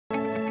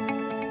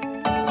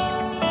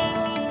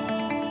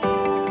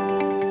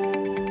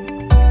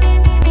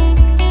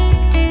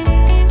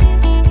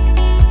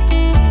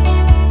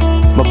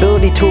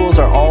Mobility tools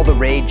are all the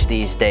rage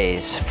these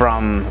days,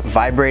 from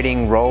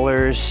vibrating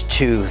rollers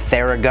to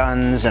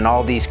Theraguns and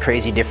all these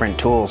crazy different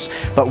tools.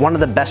 But one of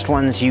the best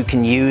ones you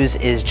can use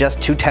is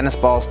just 2 tennis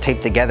balls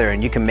taped together,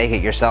 and you can make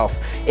it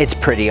yourself. It's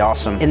pretty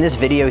awesome. In this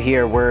video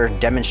here, we're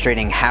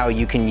demonstrating how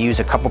you can use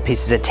a couple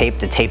pieces of tape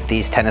to tape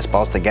these tennis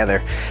balls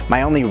together.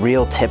 My only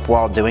real tip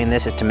while doing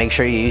this is to make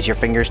sure you use your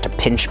fingers to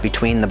pinch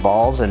between the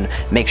balls and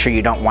make sure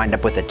you don't wind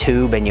up with a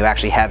tube and you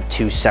actually have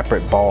 2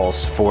 separate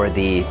balls for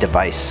the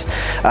device.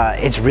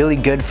 It's really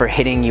good for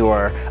hitting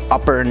your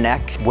upper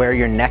neck, where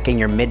your neck and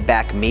your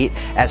mid-back meet,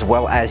 as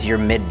well as your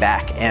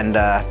mid-back. And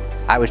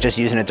I was just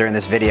using it during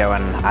this video,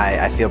 and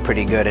I feel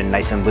pretty good and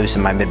nice and loose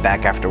in my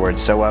mid-back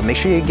afterwards. So make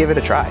sure you give it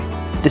a try.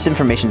 This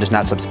information does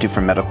not substitute for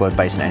medical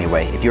advice in any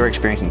way. If you are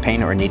experiencing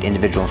pain or need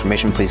individual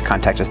information, please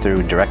contact us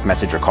through direct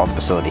message or call the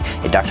facility.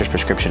 A doctor's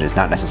prescription is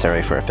not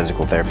necessary for a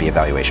physical therapy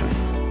evaluation.